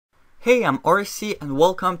Hey, I'm RC and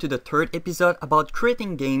welcome to the third episode about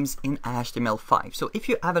creating games in HTML5. So if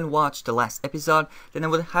you haven't watched the last episode, then I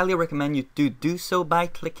would highly recommend you to do so by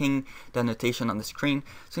clicking the annotation on the screen.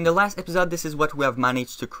 So in the last episode, this is what we have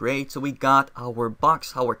managed to create. So we got our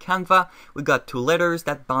box, our Canva, we got two letters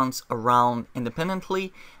that bounce around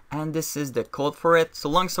independently, and this is the code for it. So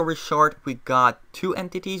long story short, we got two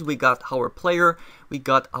entities. We got our player, we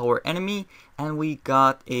got our enemy, and we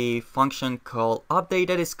got a function called update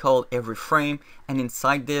that is called every frame. And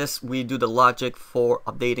inside this, we do the logic for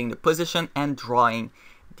updating the position and drawing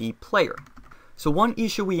the player. So one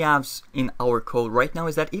issue we have in our code right now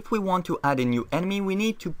is that if we want to add a new enemy, we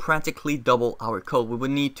need to practically double our code. We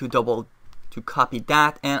would need to copy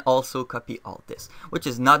that and also copy all this, which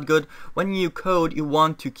is not good. When you code, you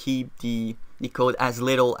want to keep the code as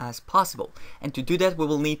little as possible. And to do that, we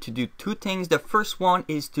will need to do two things. The first one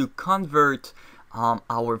is to convert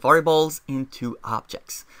our variables into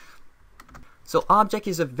objects. So object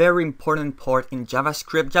is a very important part in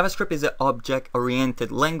JavaScript. JavaScript is an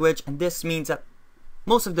object-oriented language, and this means that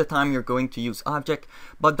most of the time you're going to use object.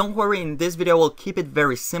 But don't worry, in this video we'll keep it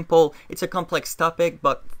very simple. It's a complex topic,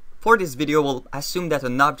 but for this video, we'll assume that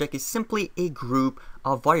an object is simply a group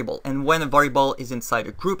of variables. And when a variable is inside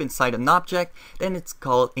a group, inside an object, then it's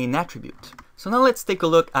called an attribute. So now let's take a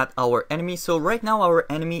look at our enemy. So right now our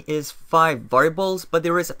enemy is 5 variables, but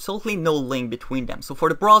there is absolutely no link between them. So for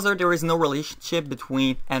the browser, there is no relationship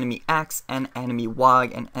between enemy X and enemy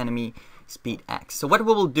Y and enemy speed X. So what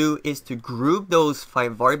we will do is to group those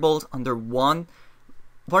 5 variables under one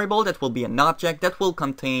variable that will be an object that will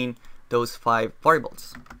contain those 5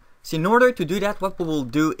 variables. So in order to do that, what we will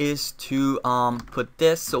do is to put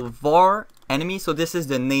this, so var enemy, so this is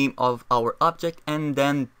the name of our object, and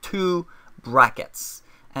then 2 brackets.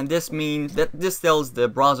 And this means that this tells the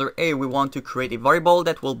browser, hey, we want to create a variable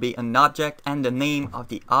that will be an object, and the name of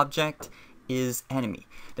the object is enemy.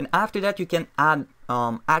 Then after that, you can add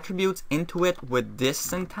attributes into it with this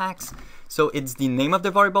syntax. So it's the name of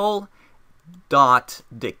the variable dot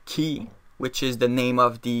the key, which is the name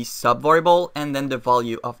of the sub-variable, and then the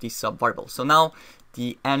value of the sub-variable. So now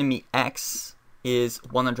the enemy X is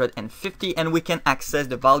 150, and we can access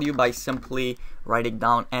the value by simply writing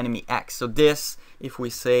down enemy X. So this, if we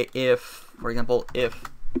say if, for example, if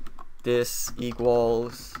this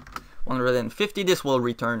equals 150, this will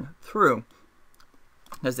return true,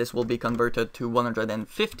 as this will be converted to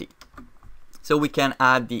 150. So we can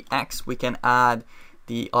add the X, we can add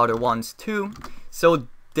the other ones too. So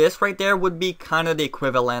this right there would be kind of the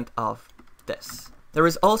equivalent of this. There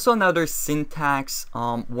is also another syntax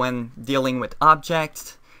when dealing with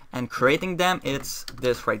objects and creating them. It's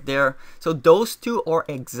this right there. So those two are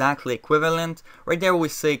exactly equivalent. Right there we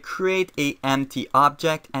say create a empty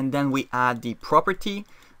object, and then we add the property,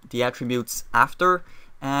 the attributes after.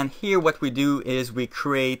 And here what we do is we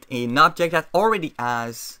create an object that already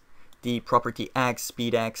has the property X,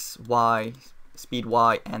 speed X, Y, speed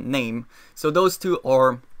Y, and name. So those two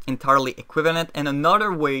are entirely equivalent. And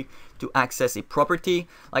another way to access a property,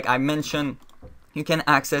 like I mentioned, you can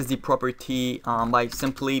access the property by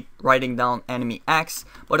simply writing down enemy X.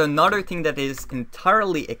 But another thing that is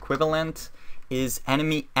entirely equivalent is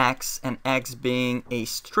enemy X, and X being a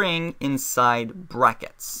string inside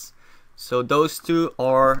brackets. So those two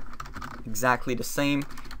are exactly the same.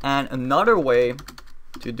 And another way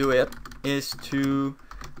to do it is to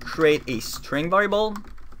create a string variable.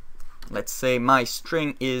 Let's say my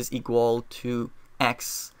string is equal to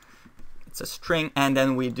X. It's a string, and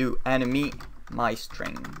then we do enemy my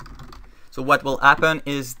string. So what will happen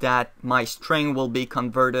is that my string will be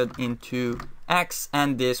converted into X,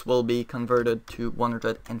 and this will be converted to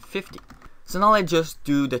 150. So now let's just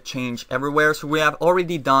do the change everywhere. So we have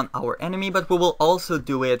already done our enemy, but we will also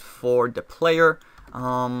do it for the player.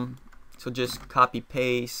 So just copy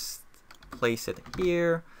paste, place it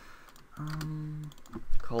here.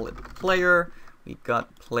 Call it player. We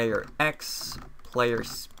got player X, player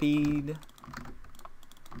speed.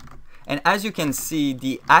 And as you can see,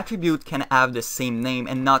 the attribute can have the same name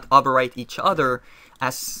and not overwrite each other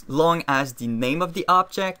as long as the name of the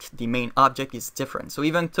object, the main object, is different. So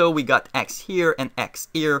even though we got X here and X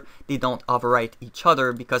here, they don't overwrite each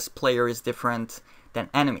other because player is different than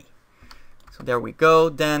enemy. So there we go.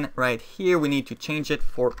 Then right here we need to change it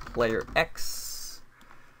for player X.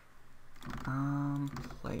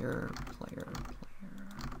 Player.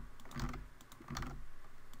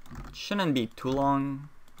 It shouldn't be too long.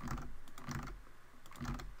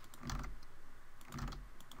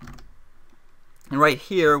 And right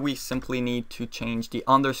here we simply need to change the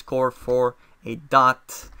underscore for a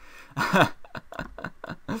dot.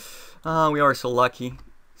 We are so lucky.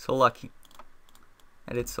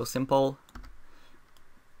 And it's so simple.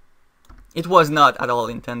 It was not at all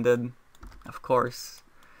intended, of course.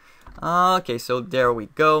 Okay, so there we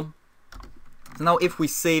go. So now if we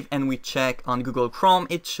save and we check on Google Chrome,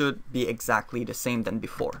 it should be exactly the same than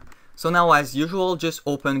before. So now as usual, just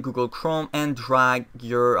open Google Chrome and drag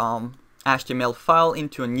your HTML file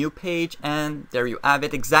into a new page, and there you have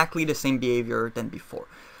it, exactly the same behavior than before.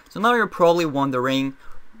 So now you're probably wondering,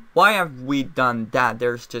 why have we done that?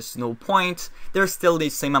 There's just no point. There's still the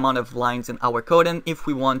same amount of lines in our code, and if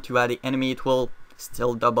we want to add the enemy, it will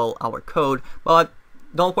still double our code. But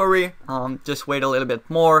don't worry, just wait a little bit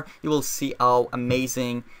more. You will see how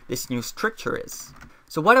amazing this new structure is.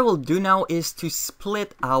 So what I will do now is to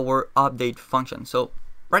split our update function. So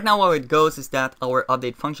right now how it goes is that our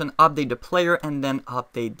update function update the player and then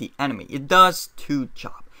update the enemy. It does two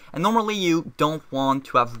jobs. And normally you don't want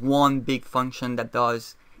to have one big function that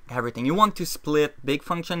does everything. You want to split big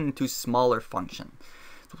function into smaller function.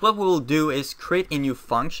 So what we will do is create a new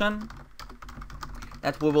function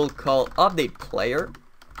that we will call update player.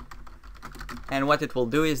 And what it will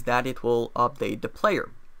do is that it will update the player.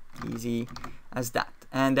 Easy as that.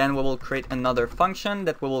 And then we will create another function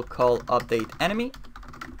that we will call update enemy.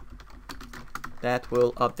 That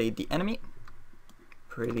will update the enemy.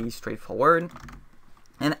 Pretty straightforward.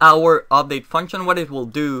 And our update function, what it will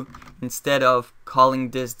do, instead of calling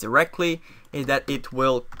this directly, is that it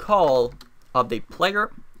will call update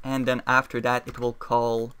player, and then after that it will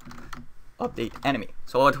call update enemy.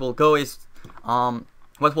 So what will go is,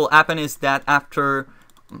 what will happen is that after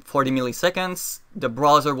 40 milliseconds, the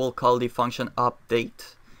browser will call the function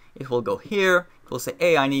update. It will go here, it will say,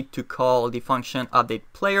 hey, I need to call the function update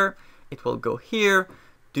player. It will go here,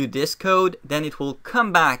 do this code, then it will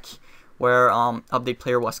come back where update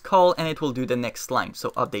player was called, and it will do the next line.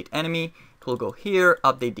 So update enemy, it will go here,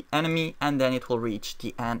 update the enemy, and then it will reach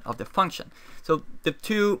the end of the function. So the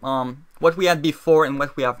two, what we had before and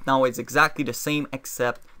what we have now is exactly the same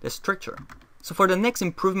except the structure. So for the next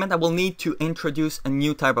improvement, I will need to introduce a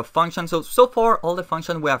new type of function. So far, all the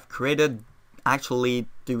functions we have created actually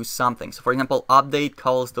do something. So for example, update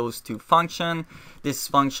calls those two functions. This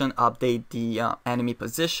function update the enemy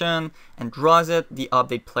position and draws it. The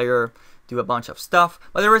update player do a bunch of stuff.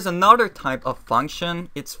 But there is another type of function.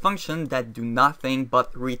 It's functions that do nothing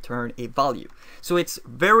but return a value. So it's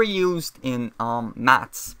very used in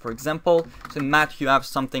maths. For example, so in math you have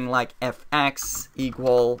something like fx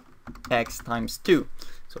equal x times 2.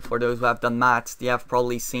 So for those who have done maths, they have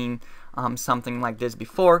probably seen something like this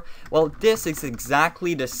before. Well, this is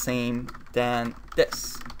exactly the same than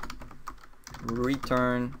this.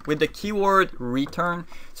 Return with the keyword return.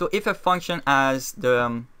 So if a function has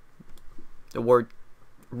the word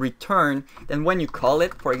return, then when you call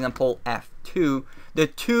it, for example f2, the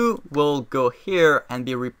 2 will go here and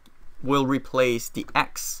will replace the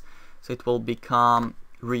x. So it will become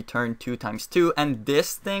return 2 times 2, and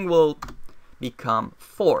this thing will become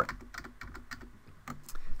 4.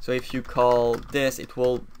 So if you call this, it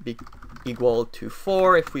will be equal to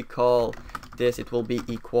 4. If we call this, it will be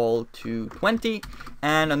equal to 20.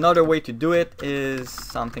 And another way to do it is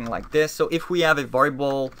something like this. So if we have a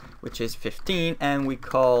variable which is 15 and we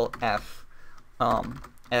call f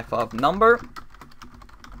of number,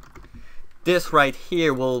 this right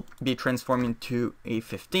here will be transformed into a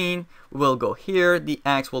 15. We'll go here, the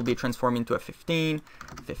x will be transformed into a 15,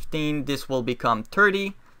 15, this will become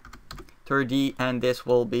 30, 30, and this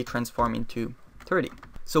will be transformed into 30.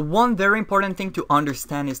 So one very important thing to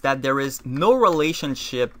understand is that there is no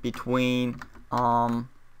relationship between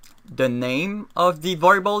the name of the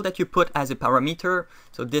variable that you put as a parameter.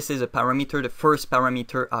 So this is a parameter, the first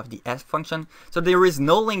parameter of the f function. So there is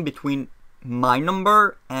no link between my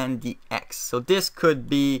number and the x. So this could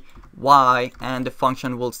be y and the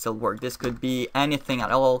function will still work. This could be anything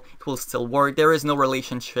at all, it will still work. There is no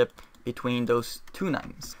relationship between those two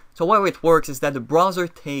names. So how it works is that the browser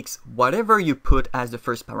takes whatever you put as the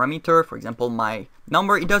first parameter, for example my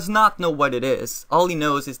number. It does not know what it is. All it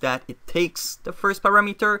knows is that it takes the first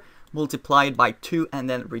parameter, multiply it by 2, and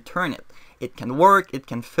then return it. It can work, it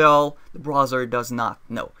can fail, the browser does not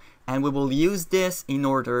know. And we will use this in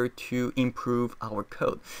order to improve our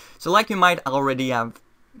code. So like you might already have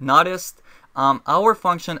noticed, our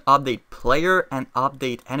function update player and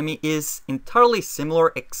update enemy is entirely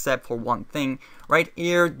similar except for one thing. Right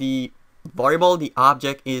here the variable, the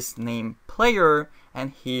object is named player,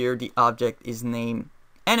 and here the object is named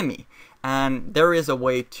enemy. And there is a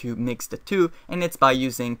way to mix the two, and it's by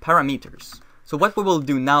using parameters. So what we will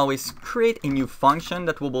do now is create a new function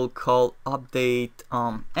that we will call update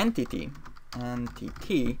entity,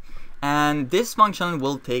 and this function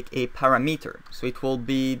will take a parameter. So it will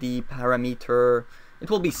be the parameter it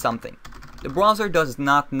will be something. The browser does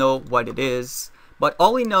not know what it is, but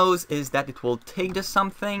all it knows is that it will take the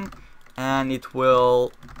something and it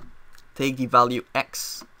will take the value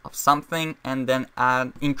x of something and then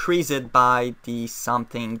increase it by the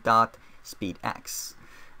something dot speed x.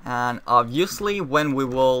 And obviously when we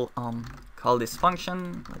will call this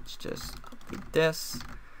function, let's just update this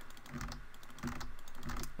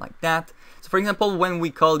like that. So for example, when we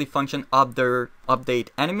call the function update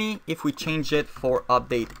enemy, if we change it for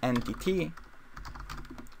update entity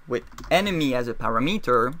with enemy as a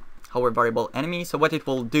parameter, our variable enemy, so what it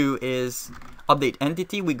will do is update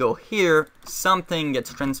entity, we go here, something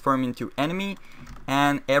gets transformed into enemy,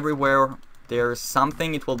 and everywhere there's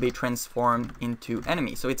something, it will be transformed into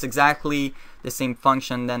enemy. So it's exactly the same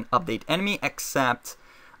function than update enemy, except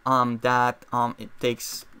that it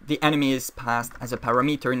takes the enemy is passed as a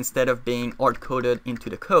parameter instead of being hard-coded into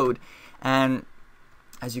the code. And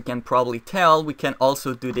as you can probably tell, we can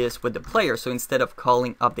also do this with the player. So instead of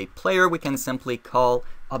calling update player, we can simply call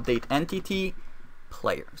update entity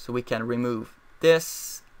player. So we can remove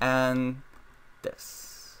this and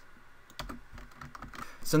this.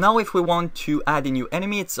 So now if we want to add a new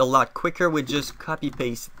enemy, it's a lot quicker. We just copy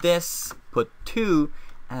paste this, put 2,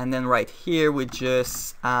 and then right here we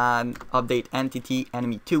just add update entity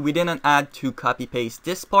enemy 2. We didn't add to copy paste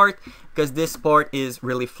this part because this part is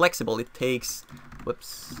really flexible. It takes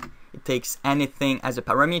anything as a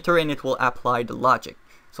parameter and it will apply the logic.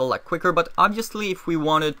 So a lot quicker, but obviously if we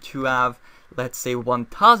wanted to have, let's say,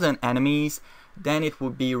 1000 enemies, then it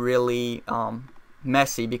would be really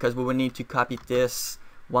messy because we would need to copy this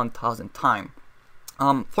 1000 times.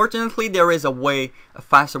 Fortunately, there is a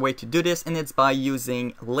faster way to do this, and it's by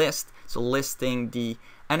using list. So listing the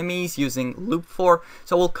enemies using loop for.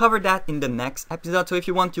 So we'll cover that in the next episode. So if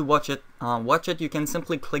you want to watch it, you can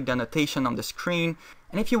simply click the annotation on the screen.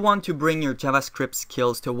 And if you want to bring your JavaScript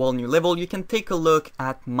skills to a whole new level, you can take a look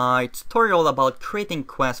at my tutorial about creating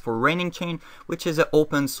quests for Raining Chain, which is an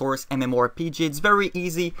open source MMORPG. It's very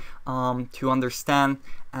easy to understand,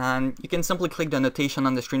 and you can simply click the annotation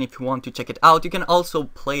on the screen if you want to check it out. You can also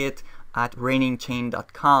play it at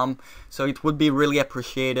rainingchain.com. So it would be really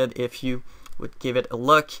appreciated if you would give it a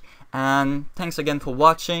look. And thanks again for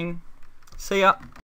watching. See ya!